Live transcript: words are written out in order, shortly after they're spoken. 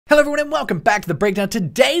Hello everyone and welcome back to the breakdown.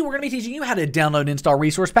 Today we're going to be teaching you how to download and install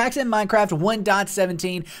resource packs in Minecraft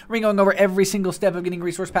 1.17. We're going over every single step of getting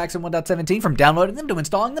resource packs in 1.17, from downloading them to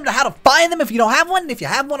installing them to how to find them if you don't have one, and if you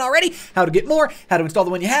have one already, how to get more, how to install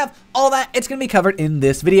the one you have, all that. It's going to be covered in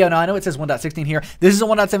this video. Now I know it says 1.16 here. This is a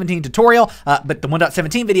 1.17 tutorial, but the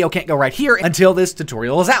 1.17 video can't go right here until this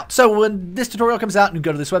tutorial is out. So when this tutorial comes out and you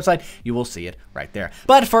go to this website, you will see it right there.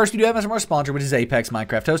 But first, we do have our sponsor, which is Apex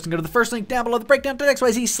Minecraft Host, and go to the first link down below the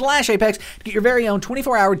breakdown.xyz/Apex to get your very own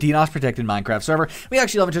 24-hour DDoS Protected Minecraft server. We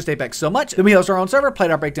actually love just Apex so much that we host our own server,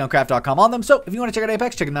 play.breakdowncraft.com on them. So if you want to check out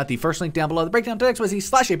Apex, check out the first link down below the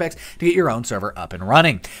breakdown.xyz/Apex to get your own server up and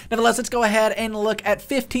running. Nevertheless, let's go ahead and look at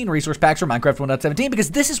 15 resource packs for Minecraft 1.17, because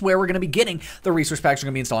this is where we're going to be getting the resource packs we're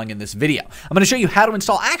going to be installing in this video. I'm going to show you how to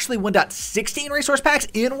install actually 1.16 resource packs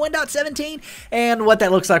in 1.17 and what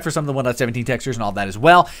that looks like for some of the 1.17 textures and all that as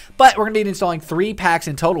well. But we're going to be installing 3 packs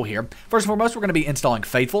in total here. First and foremost, we're going to be installing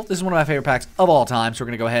Faithful. This is one of my favorite packs of all time, so we're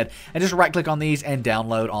going to go ahead and just right click on these and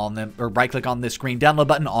download on them, or right click on this green download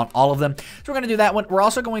button on all of them. So we're going to do that one. We're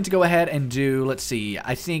also going to go ahead and do, let's see,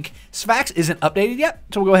 I think Sphax isn't updated yet,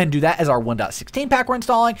 so we'll go ahead and do that as our 1.16 pack we're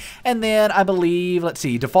installing. And then I believe, let's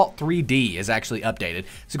see, Default 3D is actually updated,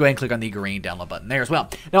 so go ahead and click on the green download button there as well.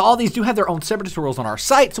 Now all these do have their own separate tutorials on our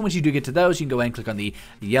site, so once you do get to those, you can go ahead and click on the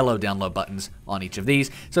yellow download buttons on each of these.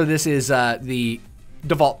 So this is the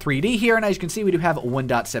Default 3D here, and as you can see, we do have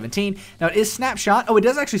 1.17. Now it is snapshot. Oh, it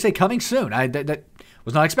does actually say coming soon. That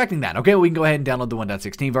was not expecting that. Okay, well, we can go ahead and download the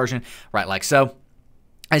 1.16 version, right like so.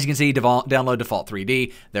 As you can see, download Default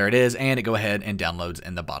 3D. There it is, and it go ahead and downloads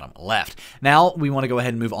in the bottom left. Now, we want to go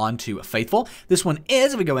ahead and move on to Faithful. This one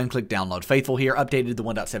is, if we go ahead and click Download Faithful here, updated the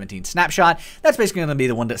 1.17 snapshot. That's basically going to be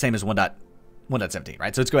the one same as 1.17,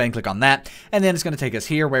 right? So let's go ahead and click on that, and then it's going to take us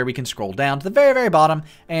here where we can scroll down to the very, very bottom,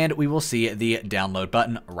 and we will see the download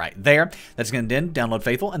button right there. That's going to then download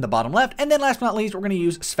Faithful in the bottom left, and then last but not least, we're going to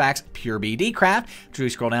use Sphax Pure BD Craft. So we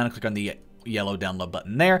scroll down and click on the yellow download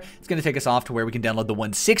button there. It's going to take us off to where we can download the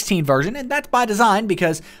 1.16 version, and that's by design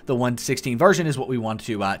because the 1.16 version is what we want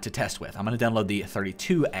to test with. I'm going to download the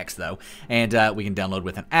 32X though, and we can download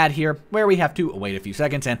with an ad here where we have to wait a few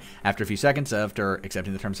seconds, and after a few seconds, after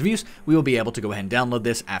accepting the terms of use, we will be able to go ahead and download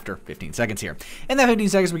this after 15 seconds here. In that 15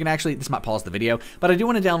 seconds, we can actually, this might pause the video, but I do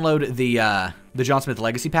want to download the John Smith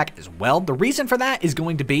Legacy Pack as well. The reason for that is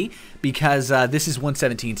going to be because this is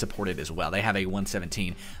 1.17 supported as well. They have a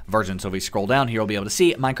 1.17 version, so if we scroll down here, we'll be able to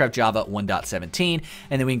see Minecraft Java 1.17,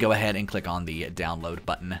 and then we can go ahead and click on the download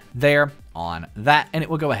button there on that, and it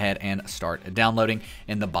will go ahead and start downloading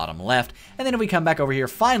in the bottom left. And then if we come back over here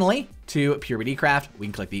finally to Pure BD Craft, we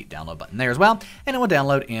can click the download button there as well, and it will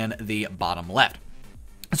download in the bottom left.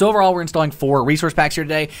 So overall, we're installing 4 resource packs here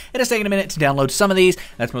today. It has taken a minute to download some of these.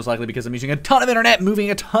 That's most likely because I'm using a ton of internet, moving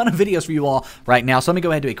a ton of videos for you all right now. So let me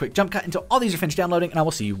go ahead and do a quick jump cut until all these are finished downloading, and I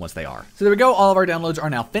will see you once they are. So there we go. All of our downloads are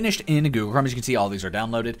now finished in Google Chrome. As you can see, all these are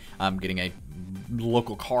downloaded. I'm getting a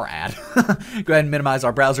local car ad. Go ahead and minimize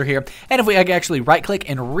our browser here, and if we actually right click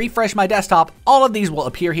and refresh my desktop, all of these will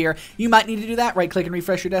appear here. You might need to do that, right click and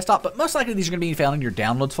refresh your desktop, but most likely these are going to be found in your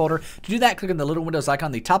downloads folder. To do that, click on the little Windows icon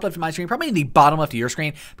on the top left of my screen, probably in the bottom left of your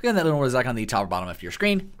screen. Click on that little Windows icon on the top or bottom left of your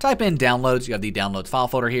screen, type in downloads. You have the downloads file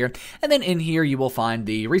folder here, and then in here you will find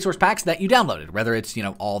the resource packs that you downloaded, whether it's, you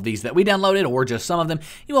know, all of these that we downloaded or just some of them.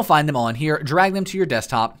 You will find them on here. Drag them to your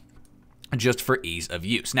desktop just for ease of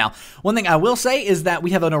use. Now, one thing I will say is that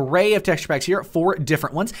we have an array of texture packs here, 4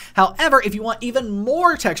 different ones. However, if you want even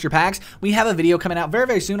more texture packs, we have a video coming out very,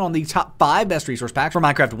 very soon on the top 5 best resource packs for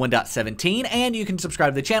Minecraft 1.17, and you can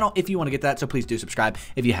subscribe to the channel if you want to get that, so please do subscribe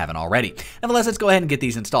if you haven't already. Nevertheless, let's go ahead and get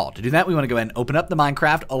these installed. To do that, we want to go ahead and open up the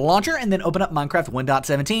Minecraft launcher, and then open up Minecraft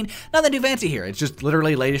 1.17. Nothing too fancy here. It's just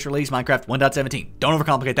literally latest release Minecraft 1.17. Don't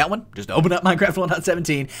overcomplicate that one. Just open up Minecraft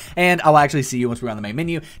 1.17, and I'll actually see you once we're on the main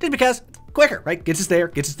menu, just because quicker, right? Gets us there,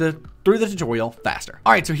 gets us through the tutorial faster.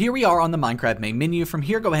 All right, so here we are on the Minecraft main menu. From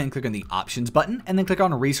here, go ahead and click on the options button, and then click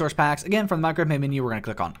on resource packs. Again, from the Minecraft main menu, we're going to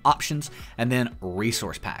click on options and then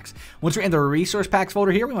resource packs. Once we're in the resource packs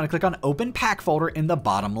folder here, we want to click on open pack folder in the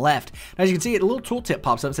bottom left. Now, as you can see, a little tooltip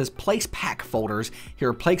pops up. It says place pack folders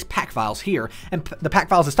here, place pack files here, and the pack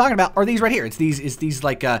files it's talking about are these right here. It's these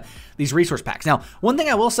like these resource packs. Now, one thing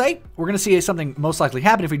I will say, we're going to see something most likely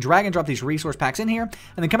happen if we drag and drop these resource packs in here, and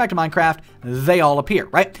then come back to Minecraft. They all appear,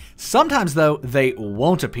 right? Sometimes, though, they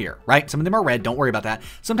won't appear, right? Some of them are red. Don't worry about that.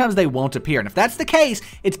 Sometimes they won't appear. And if that's the case,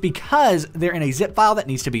 it's because they're in a zip file that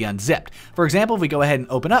needs to be unzipped. For example, if we go ahead and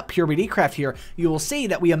open up PureBDcraft here, you will see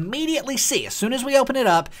that we immediately see, as soon as we open it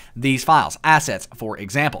up, these files, assets, for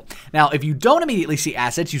example. Now, if you don't immediately see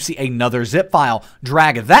assets, you see another zip file.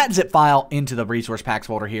 Drag that zip file into the resource packs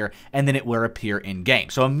folder here, and then it will appear in game.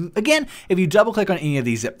 So again, if you double click on any of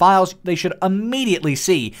these zip files, they should immediately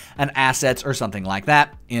see an assets or something like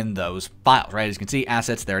that in those files, right? As you can see,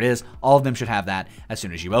 assets, there it is. All of them should have that as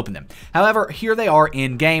soon as you open them. However, here they are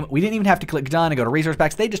in game. We didn't even have to click done and go to resource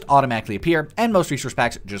packs. They just automatically appear, and most resource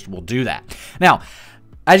packs just will do that. Now,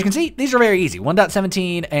 as you can see, these are very easy.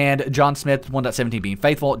 1.17 and John Smith 1.17 being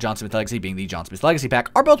faithful, John Smith Legacy being the John Smith Legacy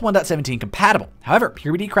pack, are both 1.17 compatible. However,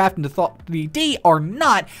 PureBDcraft and Default 3D are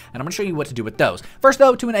not, and I'm going to show you what to do with those. First,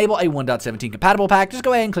 though, to enable a 1.17 compatible pack, just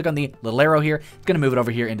go ahead and click on the little arrow here. It's going to move it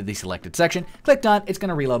over here into the selected section. Click done. It's going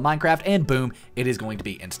to reload Minecraft, and boom, it is going to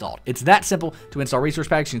be installed. It's that simple to install resource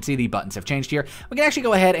packs. You can see the buttons have changed here. We can actually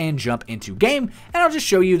go ahead and jump into game, and I'll just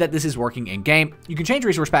show you that this is working in game. You can change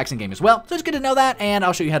resource packs in game as well, so it's good to know that, and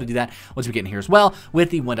I'll show you how to do that once we get in here as well with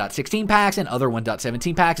the 1.16 packs and other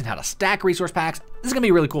 1.17 packs and how to stack resource packs. This is going to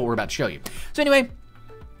be really cool what we're about to show you. So anyway,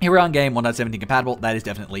 here we're on game, 1.17 compatible. That is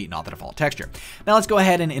definitely not the default texture. Now let's go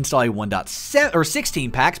ahead and install a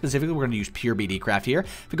 1.16 pack. Specifically, we're going to use PureBDcraft here.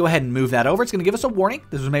 If we go ahead and move that over, it's going to give us a warning.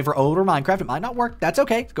 This was made for older Minecraft. It might not work. That's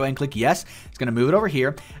okay. Let's go ahead and click yes. It's going to move it over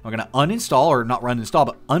here. We're going to uninstall, or not uninstall,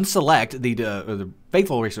 but unselect the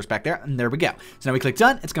faithful resource pack there, and there we go. So now we click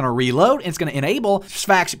done. It's going to reload, and it's going to enable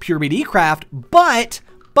Sphax PureBDcraft,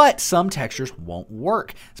 but some textures won't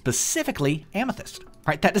work, specifically amethyst.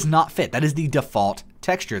 Right, that does not fit. That is the default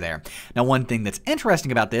texture there. Now, one thing that's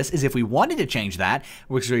interesting about this is if we wanted to change that,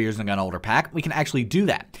 which we're using an older pack, we can actually do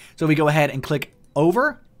that. So we go ahead and click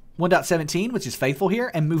over 1.17, which is faithful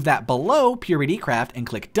here, and move that below PureBDcraft and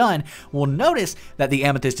click done. We'll notice that the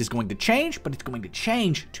amethyst is going to change, but it's going to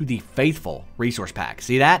change to the faithful resource pack.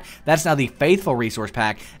 See that? That's now the faithful resource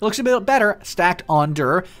pack. It looks a bit better stacked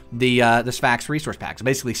under the Sphax resource pack. So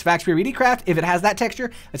basically, Sphax PureBDcraft, if it has that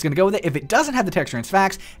texture, it's going to go with it. If it doesn't have the texture in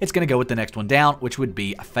Sphax, it's going to go with the next one down, which would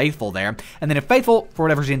be faithful there. And then if faithful, for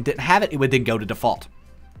whatever reason, didn't have it, it would then go to default.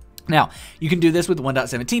 Now, you can do this with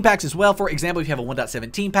 1.17 packs as well. For example, if you have a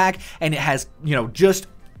 1.17 pack and it has, just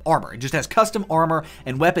armor. It just has custom armor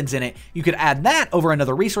and weapons in it. You could add that over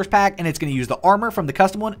another resource pack, and it's going to use the armor from the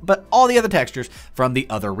custom one, but all the other textures from the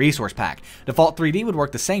other resource pack. Default 3D would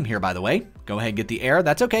work the same here, by the way. Go ahead and get the error.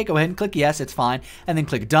 That's okay. Go ahead and click yes. It's fine. And then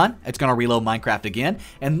click done. It's going to reload Minecraft again.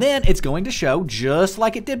 And then it's going to show, just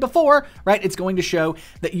like it did before, right? It's going to show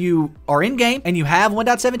that you are in game and you have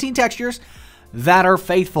 1.17 textures that are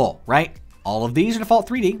faithful, right? All of these are default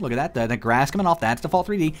 3D. Look at that. The grass coming off, that's default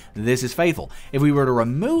 3D. This is faithful. If we were to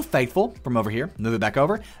remove faithful from over here, move it back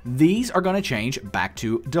over, these are going to change back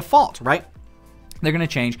to default, right? They're going to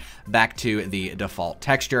change back to the default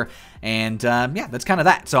texture. And yeah, that's kind of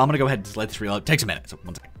that. So I'm going to go ahead and just let this reload. It takes a minute. So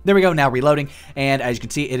 1 second. There we go, now reloading. And as you can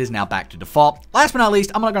see, it is now back to default. Last but not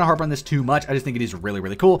least, I'm not going to harp on this too much. I just think it is really,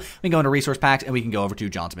 really cool. We can go into resource packs and we can go over to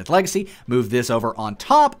John Smith Legacy, move this over on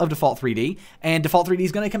top of default 3D, and default 3D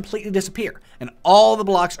is going to completely disappear. And all the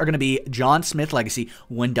blocks are going to be John Smith Legacy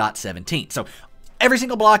 1.17. So every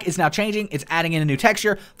single block is now changing. It's adding in a new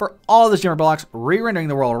texture for all of those different blocks, re-rendering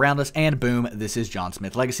the world around us, and boom, this is John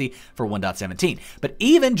Smith Legacy for 1.17. But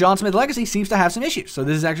even John Smith Legacy seems to have some issues. So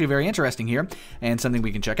this is actually very interesting here and something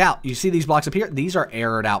we can check out. You see these blocks up here? These are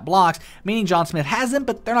errored out blocks, meaning John Smith has them,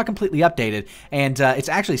 but they're not completely updated. And it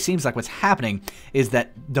actually seems like what's happening is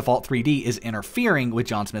that default 3D is interfering with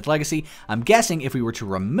John Smith Legacy. I'm guessing if we were to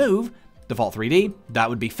remove default 3D, that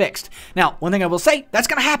would be fixed. Now, one thing I will say, that's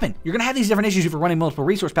going to happen. You're going to have these different issues if you're running multiple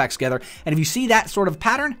resource packs together, and if you see that sort of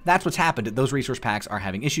pattern, that's what's happened. Those resource packs are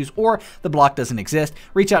having issues, or the block doesn't exist.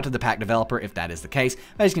 Reach out to the pack developer if that is the case.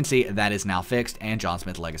 As you can see, that is now fixed, and John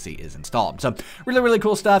Smith Legacy is installed. So, really, really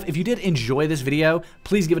cool stuff. If you did enjoy this video,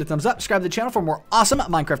 please give it a thumbs up, subscribe to the channel for more awesome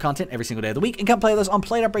Minecraft content every single day of the week, and come play with us on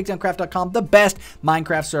play.breakdowncraft.com, the best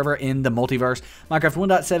Minecraft server in the multiverse. Minecraft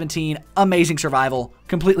 1.17, amazing survival,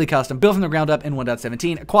 completely custom, built from the ground up in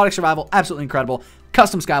 1.17. Aquatic survival, absolutely incredible.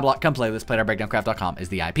 Custom skyblock, come play with us. Play.breakdowncraft.com is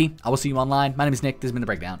the IP. I will see you online. My name is Nick. This has been The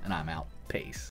Breakdown, and I'm out. Peace.